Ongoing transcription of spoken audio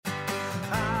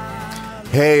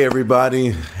Hey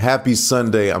everybody, happy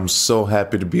Sunday. I'm so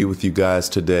happy to be with you guys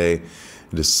today.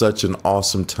 It is such an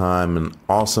awesome time, an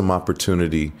awesome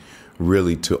opportunity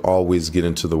really to always get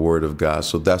into the Word of God.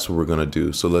 So that's what we're going to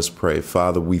do. So let's pray.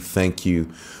 Father, we thank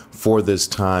you for this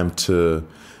time to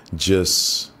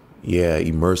just,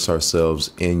 immerse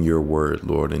ourselves in your word,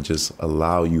 Lord, and just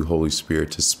allow you, Holy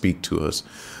Spirit, to speak to us.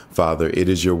 Father, it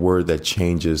is your word that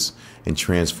changes and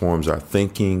transforms our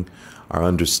thinking, our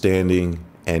understanding,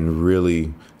 and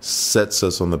really sets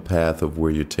us on the path of where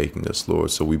you're taking us,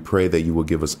 Lord. So we pray that you will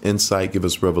give us insight, give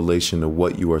us revelation of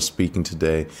what you are speaking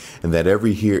today, and that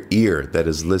every ear that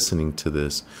is listening to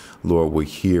this, Lord, will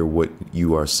hear what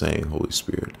you are saying, Holy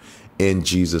Spirit. In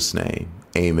Jesus' name,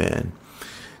 amen.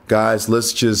 Guys,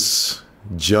 let's just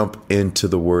jump into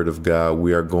the Word of God.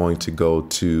 We are going to go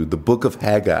to the book of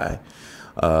Haggai,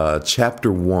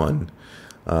 chapter 1.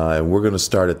 And we're going to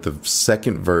start at the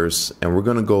second verse, and we're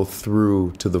going to go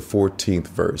through to the 14th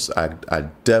verse. I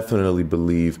definitely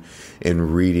believe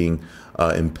in reading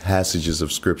in passages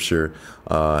of Scripture,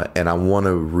 and I want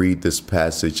to read this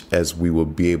passage as we will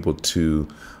be able to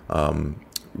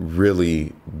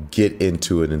really get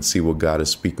into it and see what God is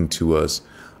speaking to us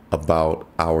about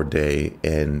our day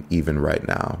and even right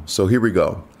now. So here we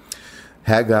go.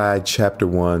 Haggai chapter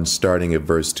 1, starting at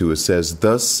verse 2, it says,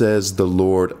 "Thus says the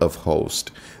Lord of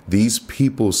hosts, these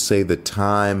people say the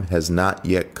time has not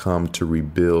yet come to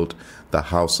rebuild the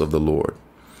house of the Lord.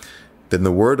 Then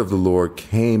the word of the Lord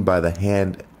came by the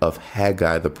hand of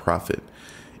Haggai the prophet.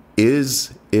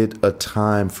 Is it a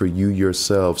time for you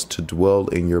yourselves to dwell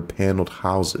in your paneled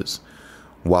houses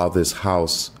while this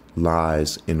house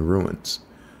lies in ruins?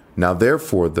 Now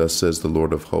therefore, thus says the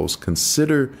Lord of hosts,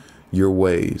 consider your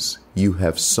ways. You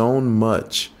have sown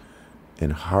much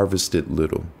and harvested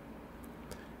little.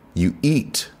 You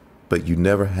eat, but you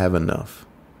never have enough.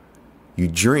 You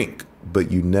drink,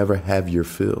 but you never have your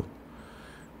fill.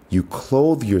 You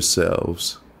clothe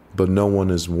yourselves, but no one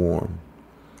is warm.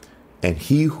 And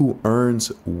he who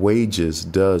earns wages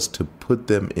does to put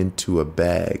them into a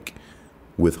bag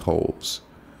with holes.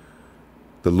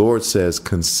 The Lord says,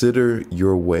 consider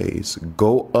your ways.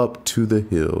 Go up to the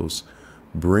hills,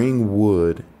 bring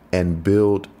wood, and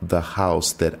build the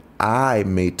house that I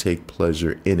may take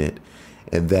pleasure in it,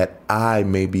 and that I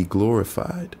may be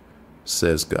glorified,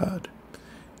 says God.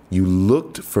 You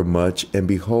looked for much, and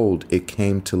behold, it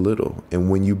came to little. And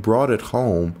when you brought it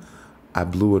home, I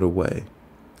blew it away.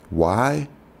 Why?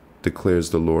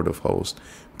 Declares the Lord of hosts.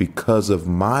 Because of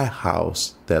my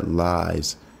house that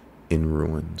lies in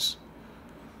ruins.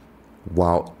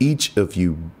 While each of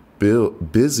you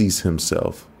busies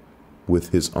himself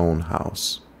with his own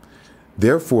house.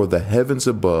 Therefore, the heavens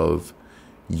above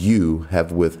you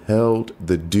have withheld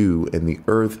the dew, and the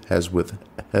earth has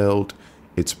withheld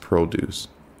its produce.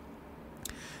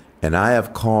 And I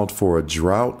have called for a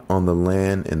drought on the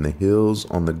land and the hills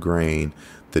on the grain,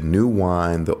 the new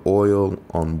wine, the oil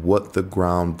on what the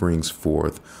ground brings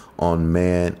forth, on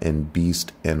man and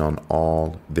beast, and on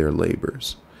all their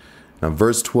labors. Now,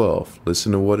 verse 12,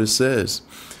 listen to what it says.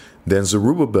 Then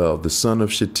Zerubbabel, the son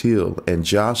of Shealtiel, and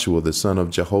Joshua, the son of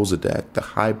Jehozadak, the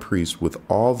high priest, with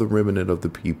all the remnant of the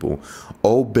people,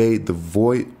 obeyed the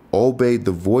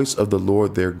voice of the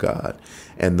Lord their God,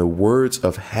 and the words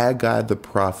of Haggai the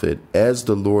prophet, as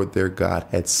the Lord their God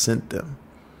had sent them.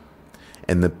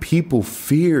 And the people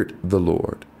feared the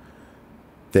Lord.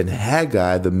 Then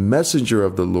Haggai, the messenger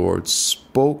of the Lord,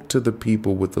 spoke to the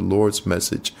people with the Lord's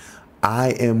message.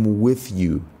 I am with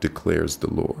you, declares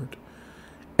the Lord.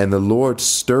 And the Lord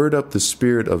stirred up the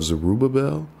spirit of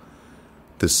Zerubbabel,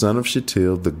 the son of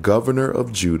Shealtiel, the governor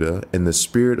of Judah, and the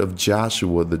spirit of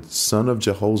Joshua, the son of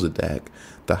Jehozadak,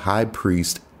 the high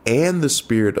priest, and the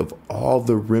spirit of all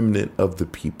the remnant of the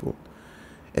people.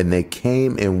 And they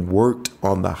came and worked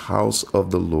on the house of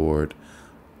the Lord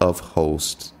of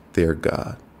hosts, their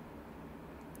God.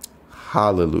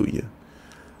 Hallelujah.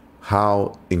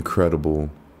 How incredible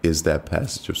is that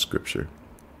passage of Scripture?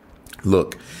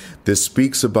 Look, this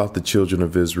speaks about the children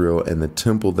of Israel and the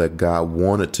temple that God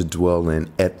wanted to dwell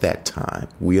in at that time.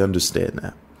 We understand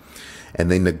that.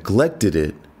 And they neglected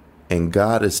it, and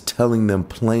God is telling them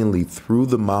plainly through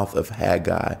the mouth of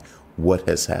Haggai what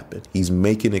has happened. He's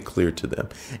making it clear to them,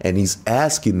 and he's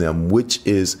asking them, which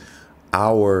is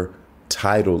our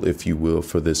title, if you will,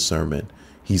 for this sermon.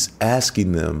 He's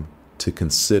asking them to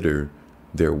consider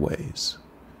their ways.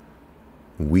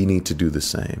 We need to do the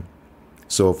same.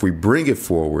 So if we bring it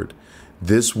forward,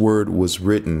 this word was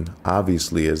written,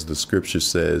 obviously, as the scripture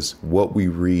says, what we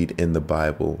read in the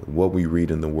Bible, what we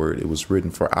read in the word, it was written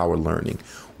for our learning.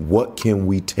 What can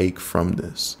we take from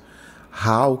this?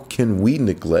 How can we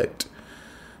neglect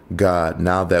God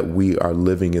now that we are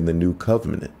living in the new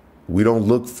covenant. We don't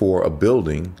look for a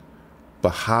building, but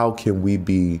how can we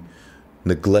be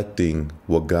neglecting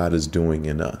what God is doing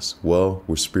in us? Well,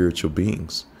 we're spiritual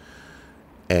beings.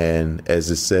 And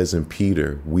as it says in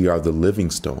Peter, we are the living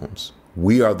stones.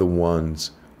 We are the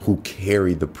ones who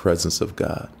carry the presence of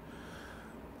God.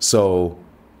 So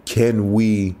can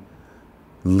we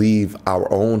leave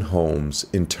our own homes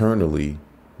internally,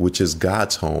 which is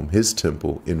God's home, his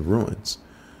temple, in ruins?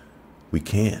 We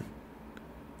can.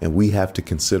 And we have to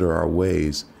consider our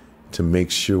ways to make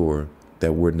sure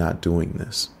that we're not doing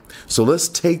this. So let's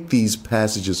take these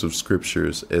passages of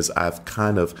scriptures as I've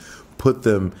kind of put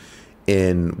them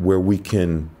in where we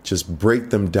can just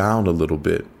break them down a little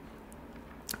bit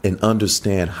and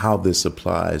understand how this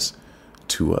applies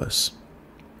to us.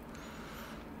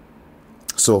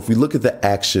 So if we look at the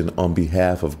action on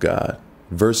behalf of God,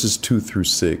 verses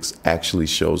 2-6 actually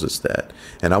shows us that.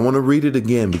 And I want to read it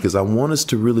again because I want us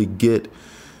to really get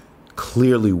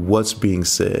clearly what's being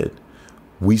said.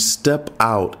 We step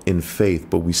out in faith,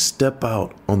 but we step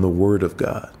out on the word of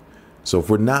God. So if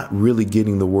we're not really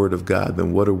getting the word of God,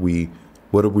 then what are we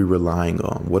relying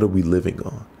on? What are we living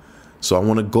on? So I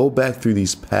want to go back through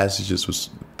these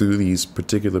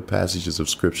particular passages of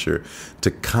scripture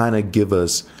to kind of give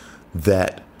us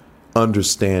that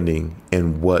understanding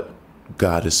and what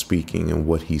God is speaking and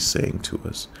what he's saying to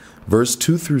us. Verse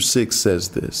 2-6 says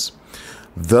this: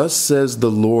 "Thus says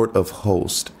the Lord of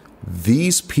hosts,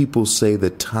 these people say the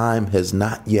time has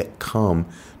not yet come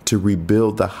to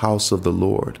rebuild the house of the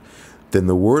Lord. Then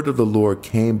the word of the Lord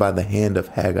came by the hand of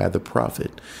Haggai the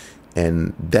prophet."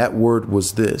 And that word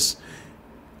was this: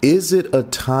 "Is it a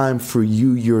time for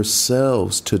you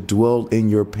yourselves to dwell in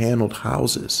your paneled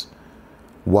houses,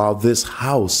 while this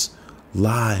house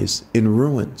lies in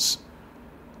ruins?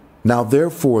 Now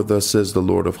therefore, thus says the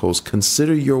Lord of hosts,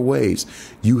 consider your ways.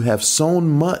 You have sown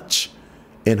much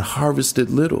and harvested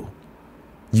little.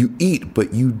 You eat,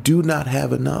 but you do not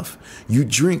have enough. You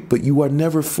drink, but you are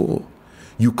never full.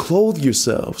 You clothe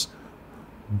yourselves,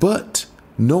 but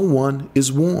no one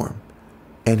is warm.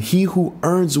 And he who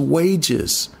earns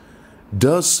wages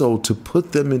does so to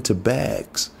put them into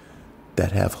bags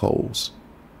that have holes."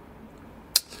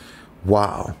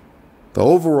 Wow. The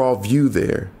overall view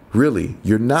there, really,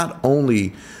 you're not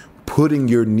only putting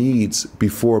your needs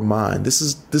before mine. This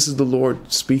is the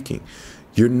Lord speaking.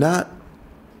 You're not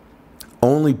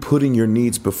only putting your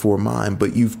needs before mine,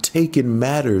 but you've taken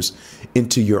matters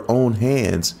into your own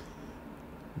hands.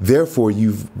 Therefore,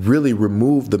 you've really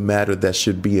removed the matter that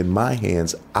should be in my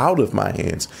hands out of my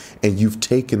hands, and you've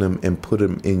taken them and put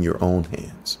them in your own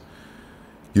hands.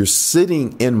 You're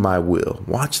sitting in my will.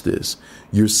 Watch this.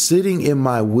 You're sitting in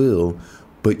my will,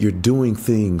 but you're doing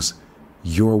things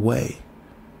your way.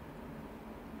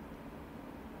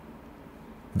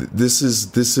 This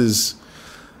is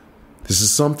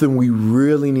something we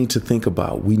really need to think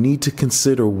about. We need to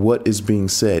consider what is being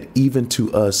said, even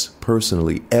to us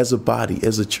personally, as a body,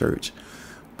 as a church.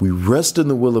 We rest in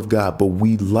the will of God, but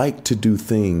we like to do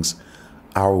things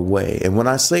our way. And when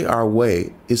I say our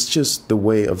way, it's just the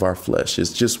way of our flesh.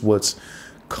 It's just what's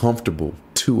comfortable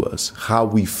to us, how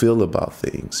we feel about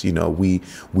things. You know, we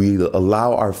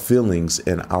allow our feelings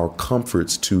and our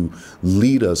comforts to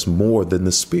lead us more than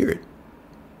the Spirit.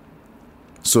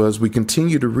 So as we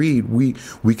continue to read,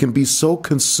 we can be so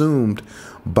consumed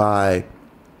by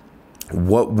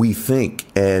what we think.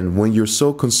 And when you're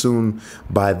so consumed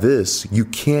by this, you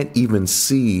can't even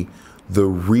see the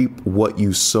reap what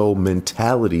you sow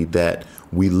mentality that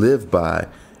we live by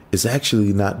is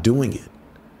actually not doing it.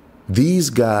 These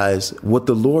guys, what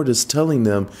the Lord is telling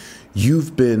them,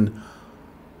 you've been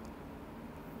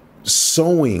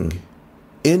sowing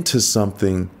into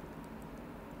something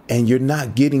and you're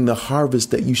not getting the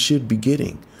harvest that you should be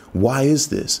getting. Why is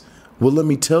this? Well, let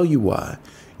me tell you why.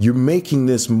 You're making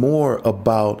this more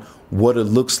about what it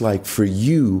looks like for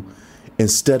you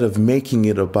instead of making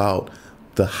it about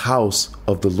the house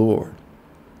of the Lord.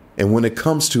 And when it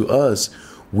comes to us,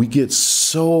 we get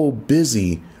so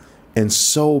busy and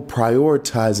so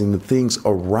prioritizing the things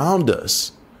around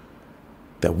us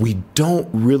that we don't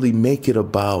really make it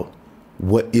about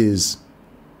what is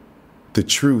the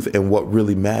truth and what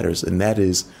really matters. And that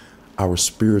is our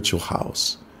spiritual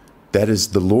house. That is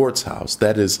the Lord's house.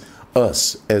 That is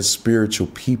us as spiritual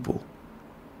people.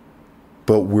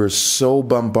 But we're so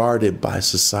bombarded by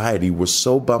society. We're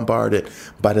so bombarded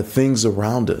by the things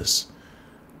around us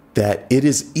that it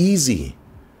is easy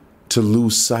to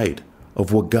lose sight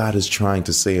of what God is trying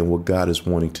to say and what God is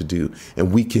wanting to do.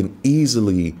 And we can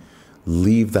easily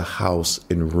leave the house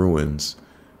in ruins.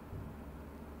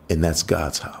 And that's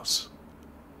God's house.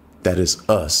 That is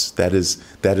us. That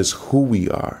is who we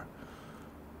are.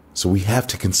 So we have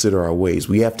to consider our ways.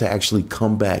 We have to actually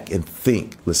come back and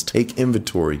think. Let's take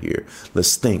inventory here.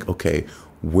 Let's think, okay,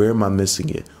 where am I missing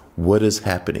it? What is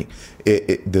happening?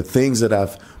 The things that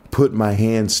I've put my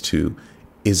hands to,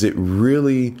 is it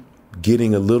really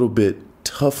getting a little bit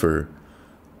tougher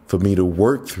for me to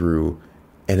work through,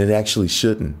 and it actually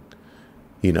shouldn't?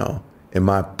 Am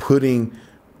I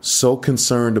so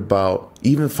concerned about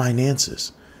even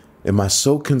finances? Am I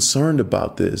so concerned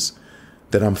about this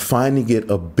that I'm finding it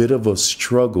a bit of a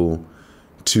struggle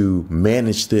to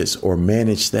manage this or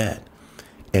manage that,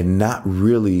 and not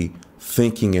really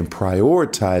thinking and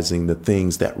prioritizing the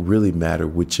things that really matter,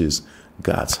 which is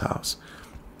God's house?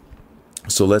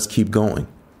 So let's keep going.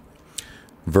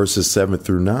 Verses 7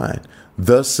 through 9.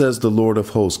 Thus says the Lord of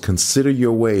hosts, consider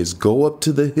your ways, go up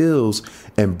to the hills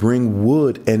and bring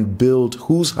wood and build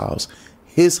whose house?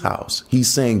 His house. He's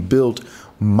saying, build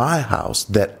my house,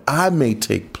 that I may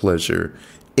take pleasure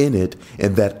in it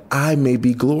and that I may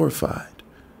be glorified.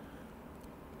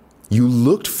 You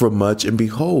looked for much, and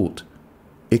behold,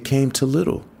 it came to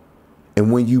little.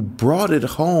 And when you brought it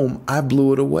home, I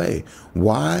blew it away.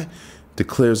 Why?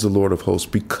 Declares the Lord of hosts,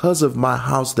 because of my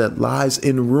house that lies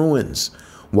in ruins,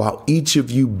 while each of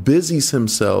you busies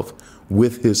himself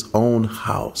with his own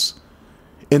house.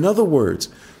 In other words,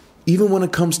 even when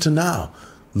it comes to now,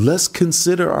 let's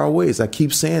consider our ways. I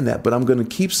keep saying that, but I'm going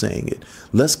to keep saying it.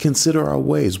 Let's consider our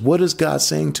ways. What is God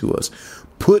saying to us?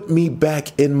 Put me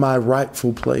back in my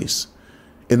rightful place,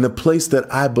 in the place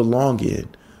that I belong in.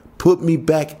 Put me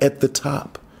back at the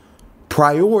top.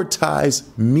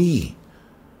 Prioritize me.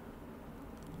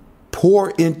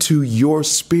 Pour into your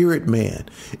spirit, man.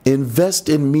 Invest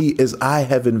in me as I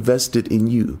have invested in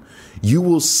you. You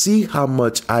will see how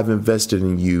much I've invested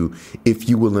in you if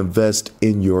you will invest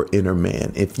in your inner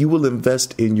man. If you will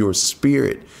invest in your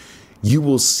spirit, you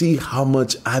will see how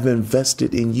much I've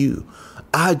invested in you.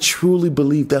 I truly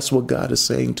believe that's what God is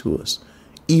saying to us,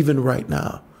 even right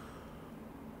now.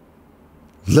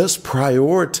 Let's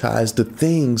prioritize the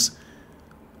things.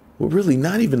 Well, really,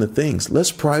 not even the things.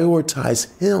 Let's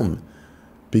prioritize him,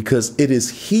 because it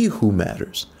is he who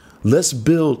matters. Let's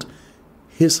build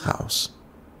his house.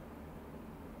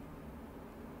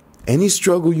 Any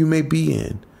struggle you may be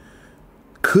in,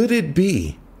 could it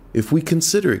be, if we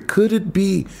consider it, could it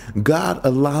be God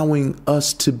allowing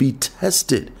us to be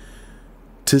tested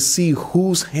to see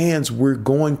whose hands we're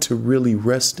going to really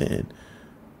rest in?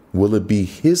 Will it be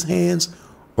his hands,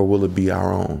 or will it be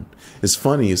our own? It's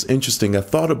funny. It's interesting. I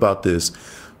thought about this,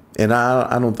 and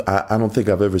I don't think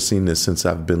I've ever seen this since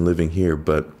I've been living here.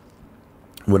 But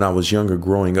when I was younger,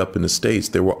 growing up in the States,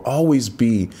 there will always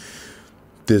be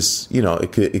this,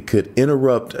 it could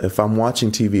interrupt. If I'm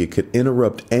watching TV, it could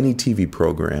interrupt any TV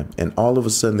program. And all of a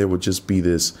sudden there would just be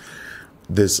this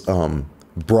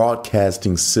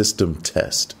broadcasting system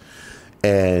test.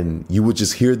 And you would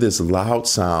just hear this loud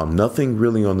sound, nothing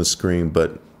really on the screen,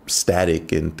 but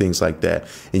static and things like that.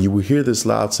 And you would hear this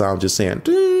loud sound just saying,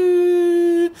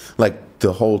 "Ding," like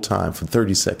the whole time for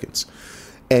 30 seconds.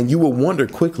 And you will wonder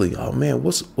quickly, oh man,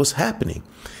 what's happening?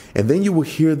 And then you will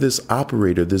hear this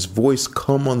operator, this voice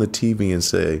come on the TV and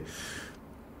say,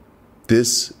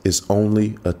 this is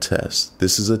only a test.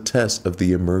 This is a test of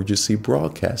the emergency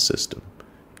broadcast system.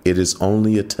 It is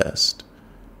only a test.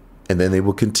 And then they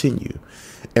will continue.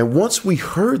 And once we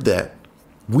heard that,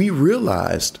 we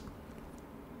realized,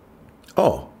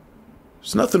 oh,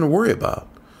 there's nothing to worry about.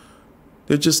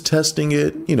 They're just testing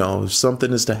it. If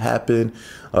something is to happen,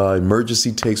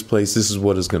 emergency takes place, this is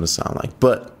what it's going to sound like.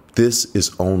 But this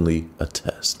is only a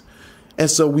test. And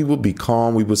so we will be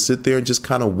calm. We will sit there and just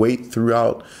kind of wait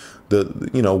throughout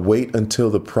wait until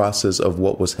the process of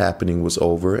what was happening was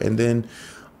over. And then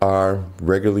our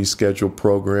regularly scheduled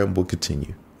program will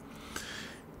continue.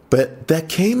 But that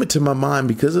came into my mind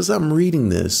because as I'm reading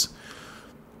this,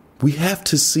 we have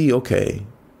to see, okay,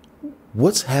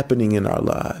 what's happening in our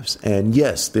lives? And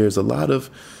yes, there's a lot of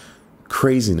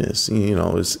craziness.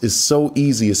 It's so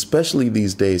easy, especially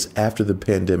these days after the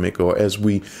pandemic, or as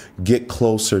we get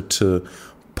closer to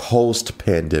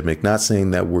post-pandemic. Not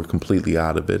saying that we're completely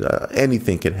out of it.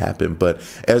 Anything can happen. But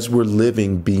as we're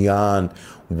living beyond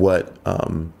what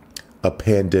a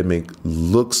pandemic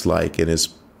looks like and is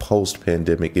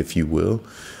post-pandemic, if you will,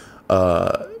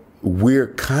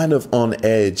 we're kind of on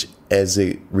edge as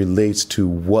it relates to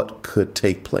what could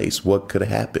take place, what could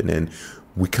happen. And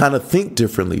we kind of think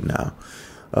differently now.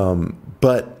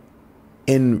 But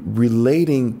in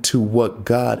relating to what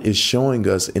God is showing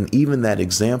us, and even that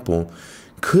example,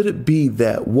 could it be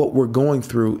that what we're going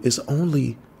through is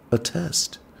only a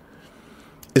test?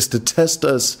 It's to test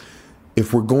us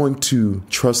if we're going to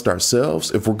trust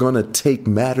ourselves, if we're going to take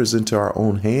matters into our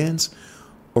own hands,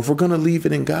 or if we're going to leave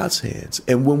it in God's hands.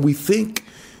 And when we think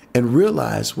and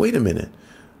realize, wait a minute,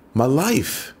 my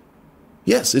life,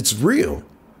 yes, it's real,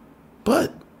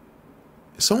 but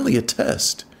it's only a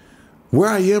test. Where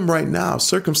I am right now,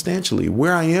 circumstantially,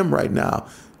 where I am right now,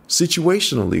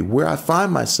 situationally, where I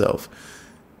find myself,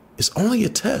 is only a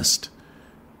test.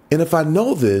 And if I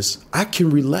know this, I can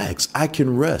relax, I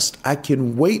can rest, I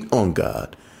can wait on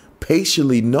God,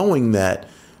 patiently knowing that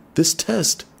this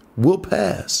test will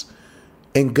pass.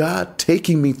 And God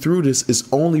taking me through this is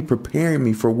only preparing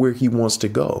me for where he wants to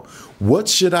go. What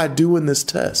should I do in this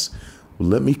test? Well,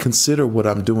 let me consider what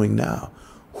I'm doing now.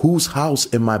 Whose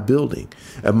house am I building?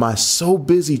 Am I so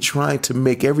busy trying to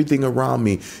make everything around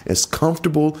me as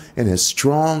comfortable and as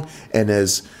strong and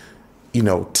as,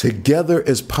 together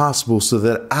as possible, so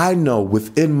that I know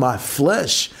within my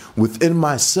flesh, within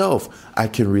myself, I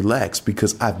can relax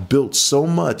because I've built so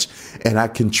much and I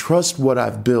can trust what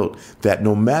I've built that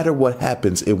no matter what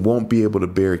happens, it won't be able to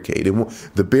barricade.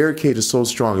 The barricade is so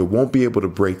strong, it won't be able to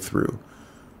break through.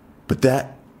 But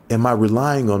am I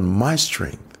relying on my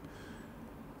strength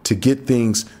to get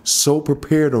things so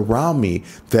prepared around me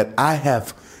that I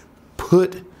have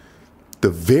put the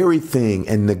very thing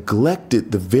and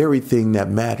neglected the very thing that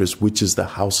matters, which is the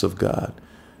house of God,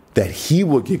 that he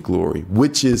will get glory,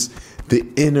 which is the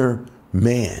inner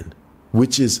man,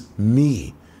 which is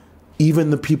me, even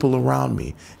the people around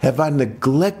me? Have I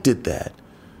neglected that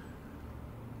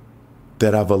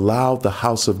I've allowed the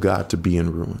house of God to be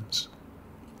in ruins?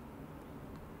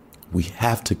 We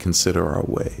have to consider our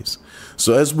ways.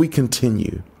 So as we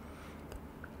continue,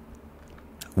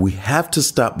 we have to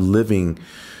stop living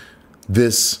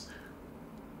this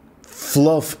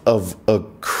fluff of a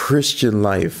Christian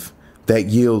life that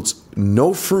yields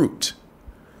no fruit,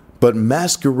 but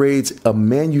masquerades a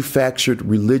manufactured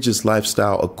religious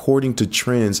lifestyle according to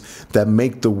trends that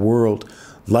make the world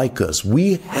like us.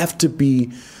 We have to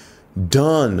be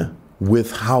done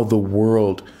with how we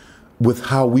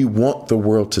want the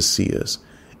world to see us.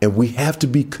 And we have to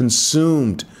be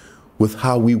consumed with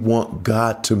how we want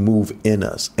God to move in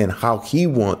us and how he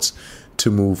wants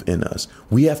to move in us.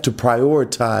 We have to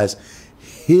prioritize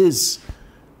his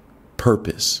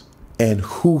purpose and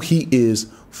who he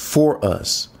is for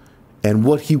us and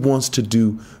what he wants to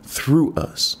do through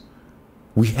us.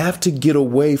 We have to get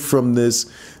away from this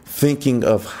thinking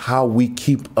of how we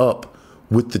keep up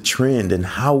with the trend and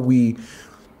how we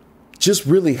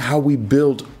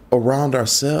build around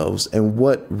ourselves and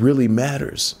what really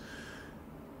matters.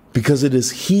 Because it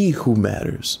is he who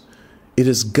matters. It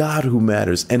is God who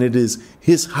matters, and it is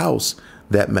his house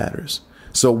that matters.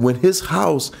 So when his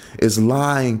house is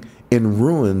lying in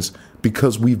ruins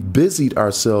because we've busied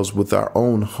ourselves with our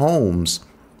own homes,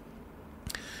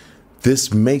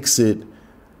 this makes it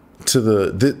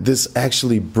this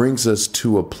actually brings us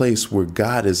to a place where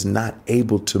God is not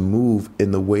able to move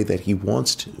in the way that he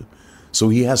wants to. So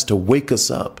he has to wake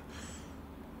us up.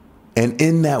 And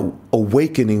in that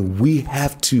awakening, we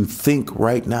have to think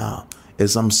right now,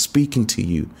 as I'm speaking to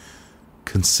you,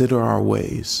 consider our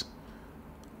ways.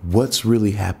 What's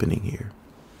really happening here?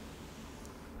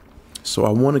 So I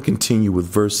want to continue with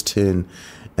verse 10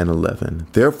 and 11.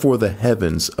 Therefore, the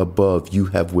heavens above you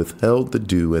have withheld the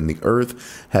dew, and the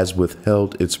earth has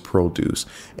withheld its produce.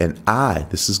 And I,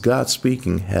 this is God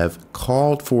speaking, have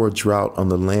called for a drought on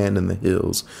the land and the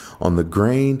hills, on the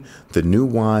grain, the new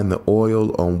wine, the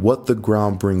oil, on what the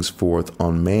ground brings forth,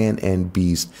 on man and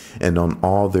beast, and on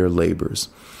all their labors.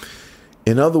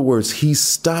 In other words, he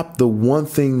stopped the one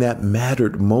thing that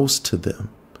mattered most to them.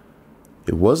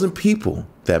 It wasn't people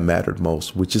that mattered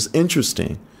most, which is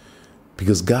interesting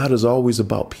because God is always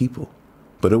about people.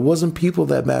 But it wasn't people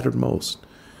that mattered most.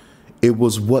 It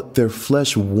was what their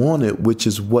flesh wanted, which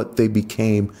is what they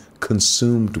became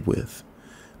consumed with.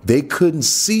 They couldn't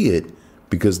see it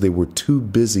because they were too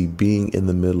busy being in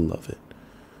the middle of it.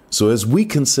 So as we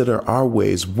consider our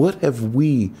ways, what have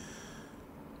we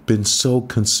been so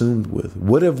consumed with?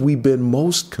 What have we been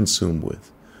most consumed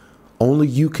with? Only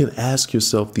you can ask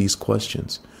yourself these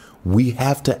questions. We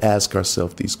have to ask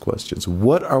ourselves these questions.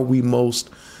 What are we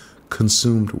most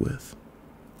consumed with?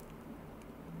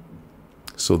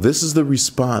 So this is the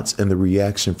response and the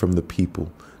reaction from the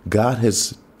people. God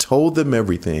has told them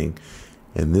everything,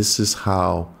 and this is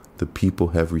how the people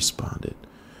have responded.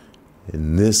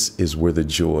 And this is where the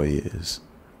joy is.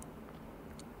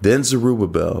 Then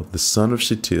Zerubbabel, the son of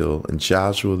Shealtiel, and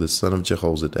Joshua, the son of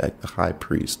Jehozadak, the high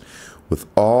priest, with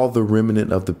all the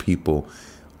remnant of the people,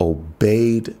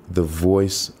 obeyed the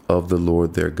voice of the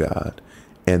Lord their God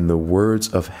and the words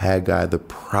of Haggai the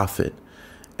prophet,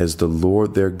 as the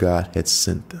Lord their God had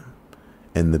sent them.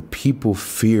 And the people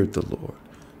feared the Lord.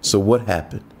 So what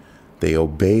happened? They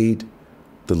obeyed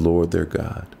the Lord their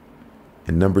God.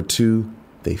 And number two,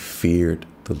 they feared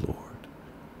the Lord.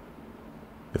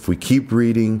 If we keep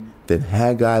reading, then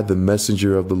Haggai, the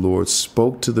messenger of the Lord,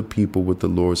 spoke to the people with the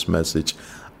Lord's message.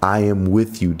 I am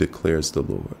with you, declares the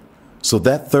Lord. So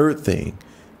that third thing,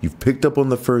 you've picked up on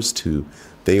the first two.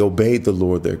 They obeyed the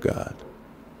Lord their God.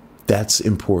 That's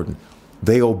important.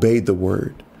 They obeyed the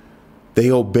word. They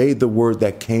obeyed the word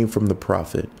that came from the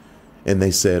prophet. And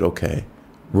they said, okay,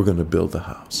 we're going to build the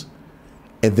house.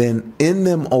 And then in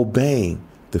them obeying,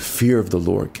 the fear of the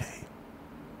Lord came.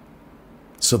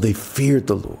 So they feared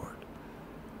the Lord.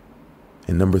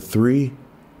 And number three,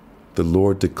 the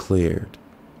Lord declared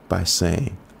by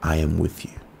saying, I am with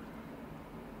you.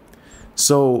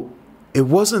 So it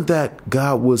wasn't that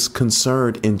God was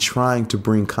concerned in trying to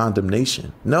bring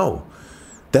condemnation. No,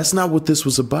 that's not what this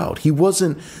was about. He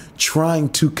wasn't trying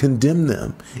to condemn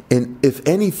them. And if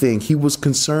anything, he was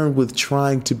concerned with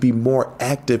trying to be more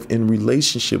active in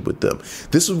relationship with them.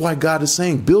 This is why God is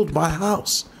saying, build my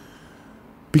house.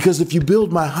 Because if you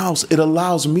build my house, it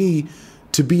allows me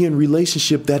to be in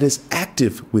relationship that is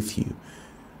active with you.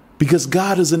 Because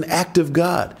God is an active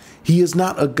God. He is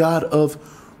not a God of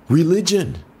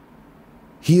religion.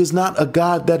 He is not a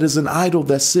God that is an idol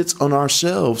that sits on our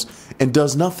shelves and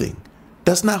does nothing.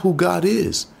 That's not who God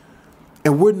is.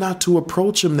 And we're not to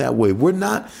approach him that way. We're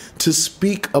not to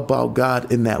speak about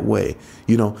God in that way.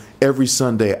 You know, every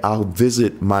Sunday I'll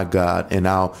visit my God and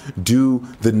I'll do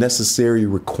the necessary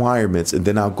requirements, and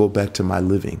then I'll go back to my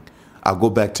living. I'll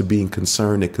go back to being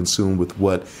concerned and consumed with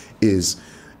what is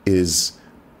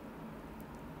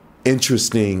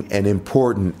interesting and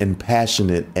important and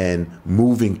passionate and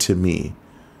moving to me.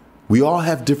 We all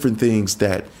have different things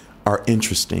that are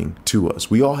interesting to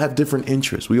us. We all have different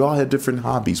interests. We all have different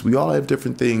hobbies. We all have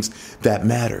different things that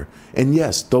matter. And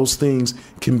yes, those things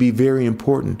can be very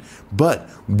important. But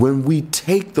when we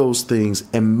take those things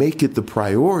and make it the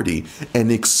priority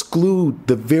and exclude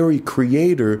the very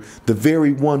creator, the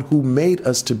very one who made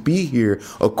us to be here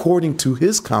according to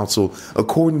his counsel,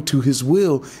 according to his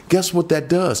will, guess what that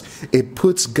does? It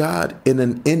puts God in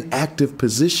an inactive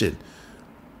position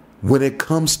when it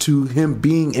comes to him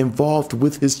being involved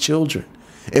with his children.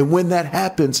 And when that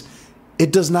happens,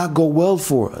 it does not go well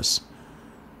for us.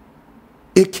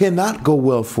 It cannot go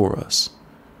well for us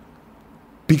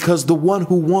because the one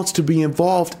who wants to be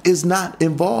involved is not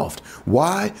involved.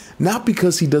 Why? Not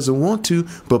because he doesn't want to,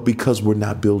 but because we're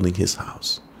not building his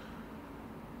house.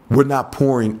 We're not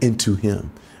pouring into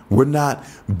him. We're not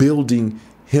building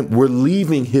him. We're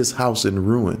leaving his house in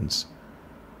ruins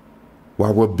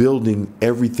while we're building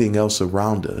everything else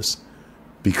around us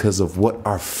because of what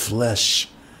our flesh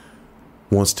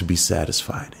wants to be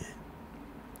satisfied in.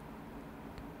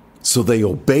 So they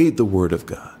obeyed the word of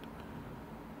God.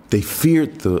 They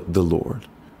feared the Lord,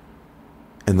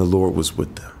 and the Lord was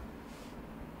with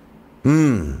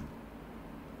them.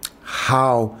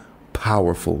 How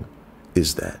powerful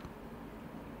is that?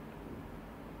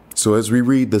 So as we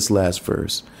read this last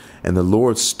verse, and the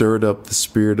Lord stirred up the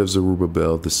spirit of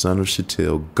Zerubbabel, the son of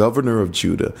Shealtiel, governor of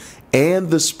Judah,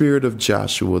 and the spirit of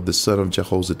Joshua, the son of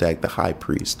Jehozadak, the high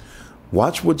priest.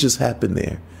 Watch what just happened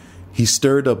there. He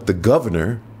stirred up the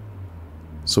governor.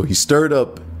 So he stirred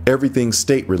up everything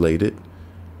state related,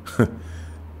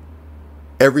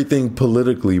 everything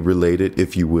politically related,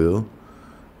 if you will.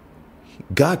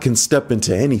 God can step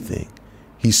into anything.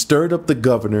 He stirred up the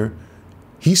governor.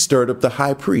 He stirred up the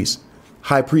high priest.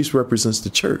 High priest represents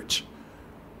the church.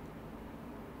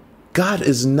 God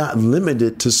is not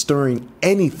limited to stirring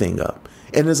anything up.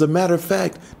 And as a matter of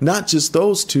fact, not just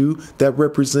those two that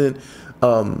represent,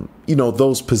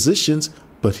 those positions,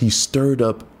 but he stirred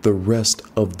up the rest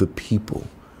of the people.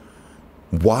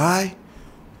 Why?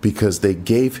 Because they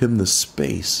gave him the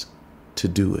space to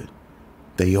do it.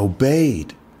 They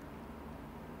obeyed.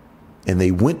 And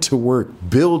they went to work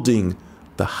building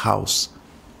the house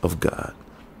of God.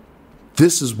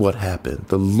 This is what happened.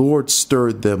 The Lord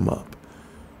stirred them up,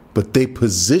 but they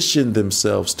positioned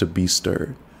themselves to be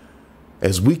stirred.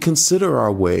 As we consider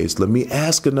our ways, let me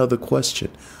ask another question.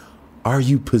 Are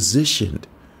you positioned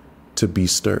to be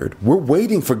stirred? We're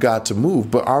waiting for God to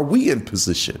move, but are we in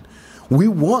position? We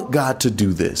want God to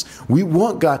do this. We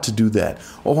want God to do that.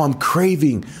 Oh, I'm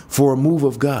craving for a move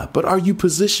of God. But are you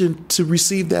positioned to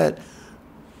receive that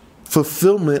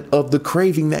fulfillment of the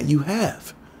craving that you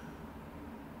have?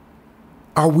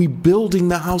 Are we building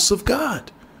the house of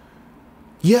God?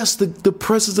 Yes, the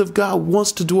presence of God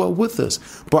wants to dwell with us,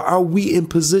 but are we in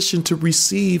position to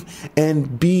receive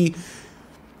and be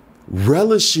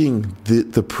relishing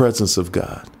the presence of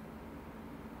God?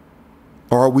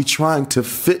 Or are we trying to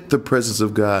fit the presence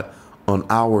of God on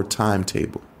our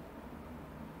timetable?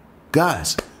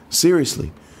 Guys,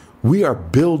 seriously, we are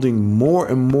building more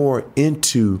and more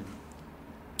into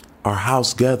our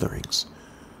house gatherings.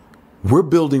 We're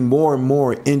building more and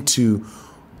more into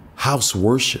house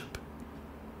worship.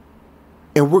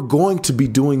 And we're going to be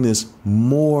doing this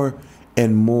more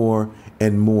and more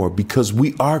and more because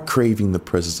we are craving the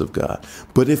presence of God.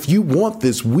 But if you want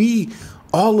this,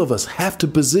 all of us have to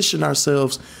position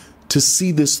ourselves to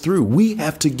see this through. We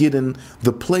have to get in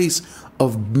the place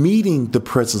of meeting the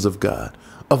presence of God,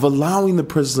 of allowing the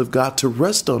presence of God to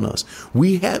rest on us.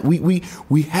 We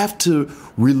have to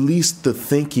release the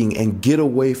thinking and get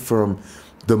away from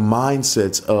the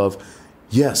mindsets of,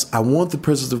 yes, I want the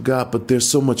presence of God, but there's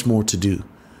so much more to do.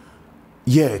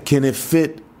 Yeah, can it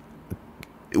fit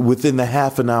within the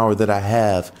half an hour that I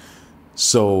have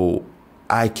so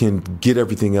I can get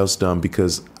everything else done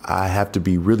because I have to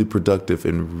be really productive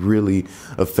and really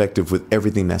effective with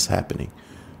everything that's happening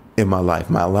in my life.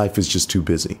 My life is just too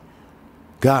busy.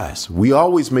 Guys, we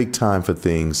always make time for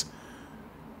things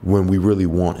when we really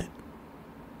want it.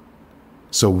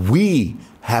 So we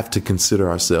have to consider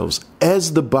ourselves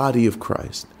as the body of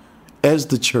Christ, as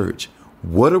the church.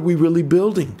 What are we really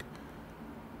building?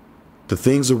 The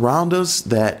things around us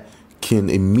that can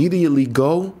immediately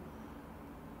go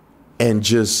and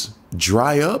just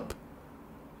dry up,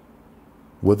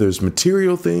 whether it's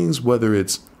material things, whether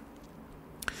it's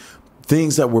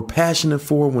things that we're passionate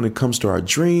for when it comes to our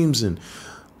dreams and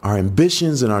our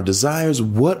ambitions and our desires.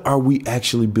 What are we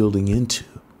actually building into?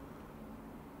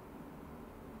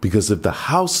 Because if the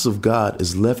house of God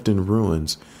is left in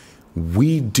ruins,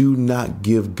 we do not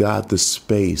give God the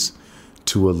space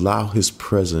to allow his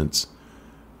presence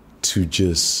to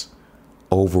just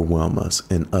overwhelm us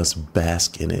and us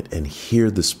bask in it and hear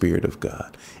the Spirit of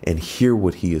God and hear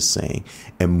what he is saying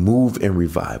and move in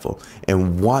revival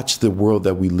and watch the world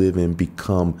that we live in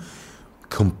become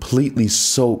completely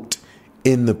soaked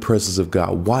in the presence of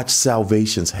God. Watch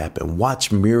salvations happen.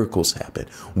 Watch miracles happen.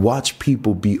 Watch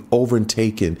people be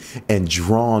overtaken and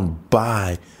drawn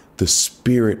by the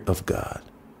Spirit of God.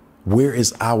 Where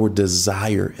is our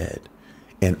desire at?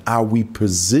 And are we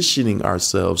positioning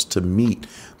ourselves to meet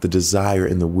the desire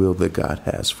and the will that God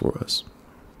has for us?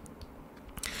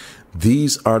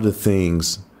 These are the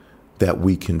things that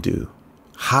we can do.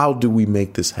 How do we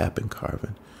make this happen,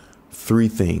 Carvin? 3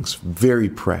 things, very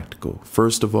practical.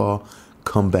 First of all,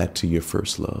 come back to your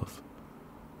first love.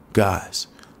 Guys,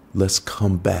 let's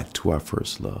come back to our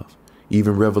first love.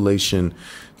 Even Revelation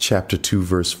chapter 2,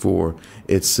 verse 4,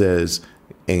 it says,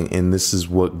 and this is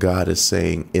what God is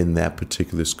saying in that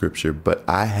particular scripture, but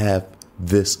I have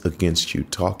this against you,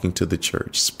 talking to the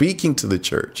church, speaking to the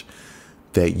church,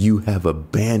 that you have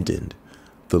abandoned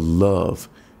the love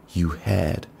you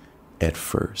had at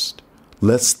first.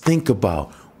 Let's think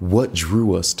about what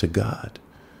drew us to God.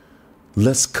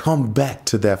 Let's come back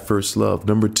to that first love.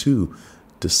 Number 2,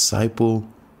 disciple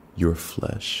your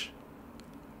flesh.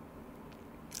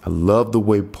 I love the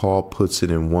way Paul puts it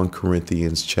in 1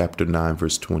 Corinthians chapter 9,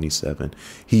 verse 27.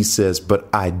 He says, but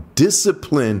I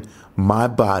discipline my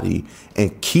body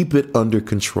and keep it under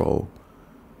control,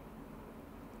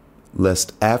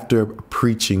 lest after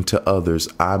preaching to others,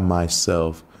 I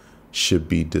myself should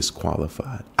be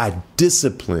disqualified. I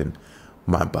discipline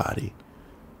my body.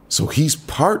 So he's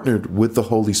partnered with the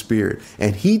Holy Spirit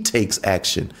and he takes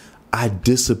action. I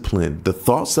discipline the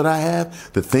thoughts that I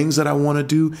have, the things that I want to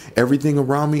do, everything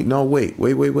around me. No, wait.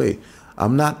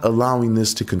 I'm not allowing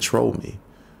this to control me.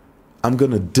 I'm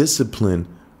going to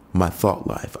discipline my thought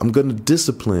life. I'm going to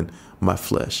discipline my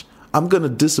flesh. I'm going to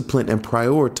discipline and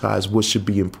prioritize what should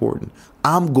be important.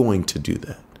 I'm going to do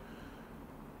that.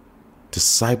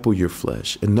 Disciple your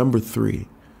flesh. And number 3,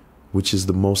 which is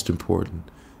the most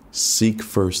important, seek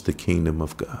first the kingdom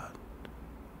of God.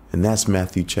 And that's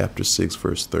Matthew chapter 6,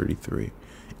 verse 33.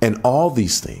 And all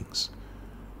these things,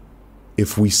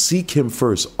 if we seek him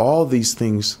first, all these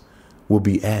things will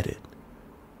be added.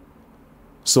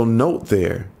 So note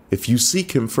there, if you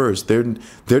seek him first,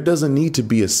 there doesn't need to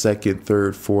be a 2nd,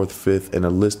 3rd, 4th, 5th, and a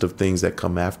list of things that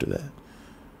come after that.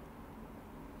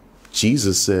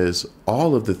 Jesus says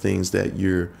all of the things that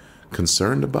you're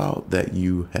concerned about, that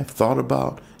you have thought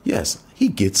about, yes, he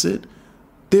gets it.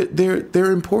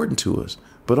 They're important to us.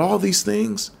 But all these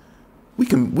things, we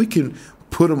can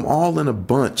put them all in a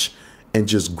bunch and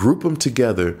just group them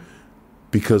together,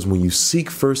 because when you seek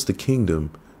first the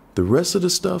kingdom, the rest of the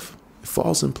stuff, it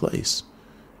falls in place.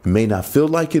 It may not feel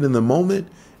like it in the moment.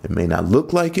 It may not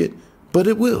look like it, but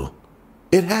it will.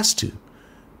 It has to,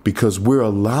 because we're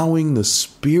allowing the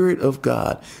Spirit of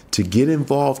God to get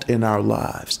involved in our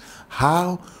lives.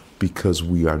 How? Because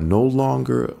we are no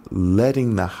longer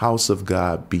letting the house of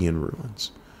God be in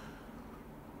ruins.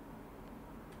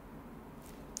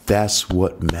 That's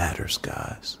what matters,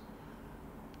 guys.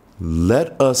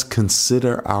 Let us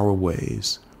consider our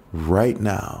ways right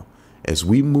now as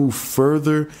we move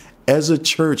further as a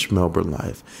church, Melbourne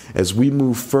Life, as we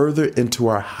move further into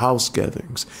our house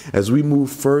gatherings, as we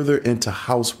move further into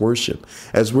house worship,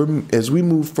 as we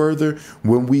move further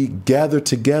when we gather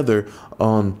together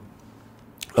on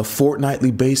a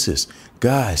fortnightly basis.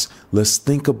 Guys, let's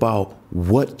think about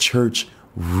what church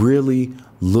really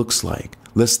looks like.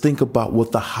 Let's think about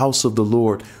what the house of the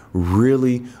Lord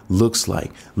really looks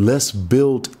like. Let's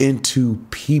build into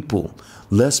people.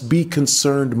 Let's be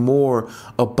concerned more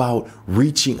about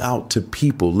reaching out to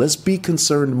people. Let's be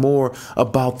concerned more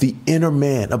about the inner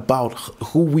man, about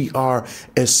who we are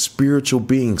as spiritual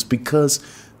beings, because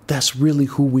that's really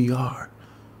who we are.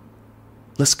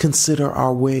 Let's consider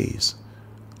our ways.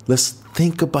 Let's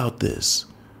think about this.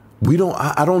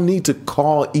 I don't need to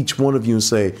call each one of you and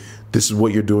say, this is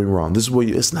what you're doing wrong.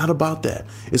 It's not about that.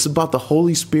 It's about the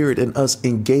Holy Spirit and us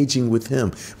engaging with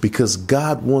him, because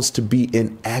God wants to be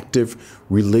in active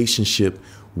relationship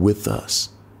with us.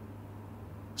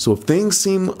 So if things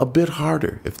seem a bit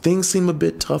harder, if things seem a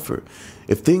bit tougher,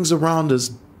 if things around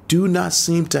us do not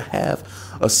seem to have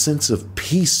a sense of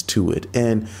peace to it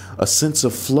and a sense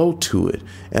of flow to it,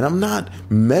 and I'm not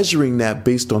measuring that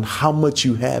based on how much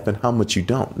you have and how much you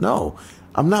don't. No,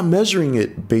 I'm not measuring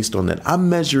it based on that. I'm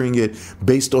measuring it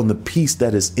based on the peace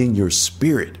that is in your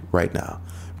spirit right now,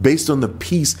 based on the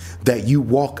peace that you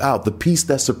walk out, the peace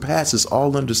that surpasses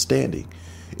all understanding.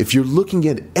 If you're looking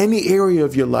at any area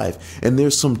of your life and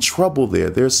there's some trouble there,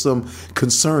 there's some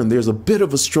concern, there's a bit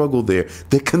of a struggle there,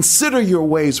 then consider your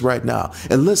ways right now.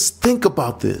 And let's think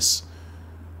about this.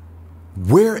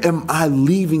 Where am I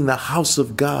leaving the house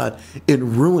of God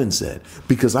in ruins at?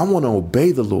 Because I want to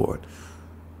obey the Lord.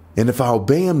 And if I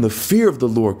obey him, the fear of the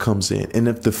Lord comes in. And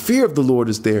if the fear of the Lord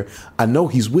is there, I know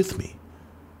he's with me.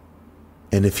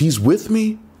 And if he's with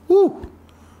me,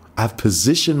 I've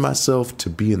positioned myself to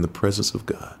be in the presence of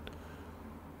God.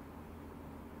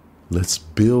 Let's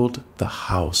build the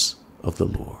house of the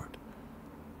Lord.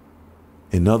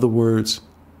 In other words,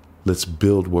 let's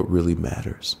build what really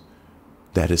matters.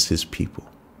 That is his people.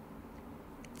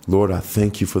 Lord, I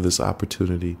thank you for this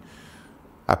opportunity.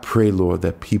 I pray, Lord,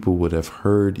 that people would have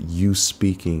heard you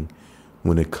speaking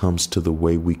when it comes to the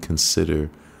way we consider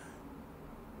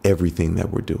everything that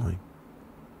we're doing.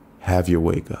 Have your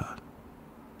way, God.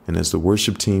 And as the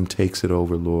worship team takes it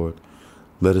over, Lord,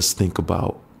 let us think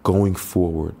about going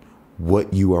forward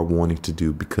what you are wanting to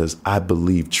do, because I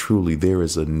believe truly there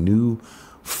is a new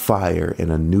fire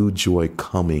and a new joy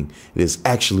coming. It is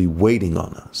actually waiting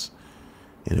on us.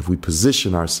 And if we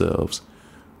position ourselves,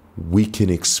 we can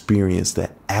experience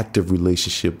that active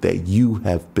relationship that you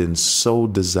have been so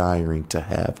desiring to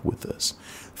have with us.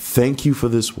 Thank you for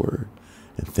this word,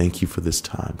 and thank you for this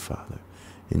time, Father.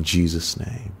 In Jesus'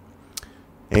 name.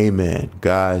 Amen.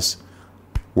 Guys,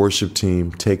 worship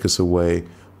team, take us away.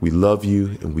 We love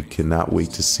you, and we cannot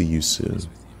wait to see you soon.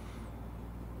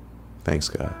 Thanks,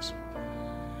 guys.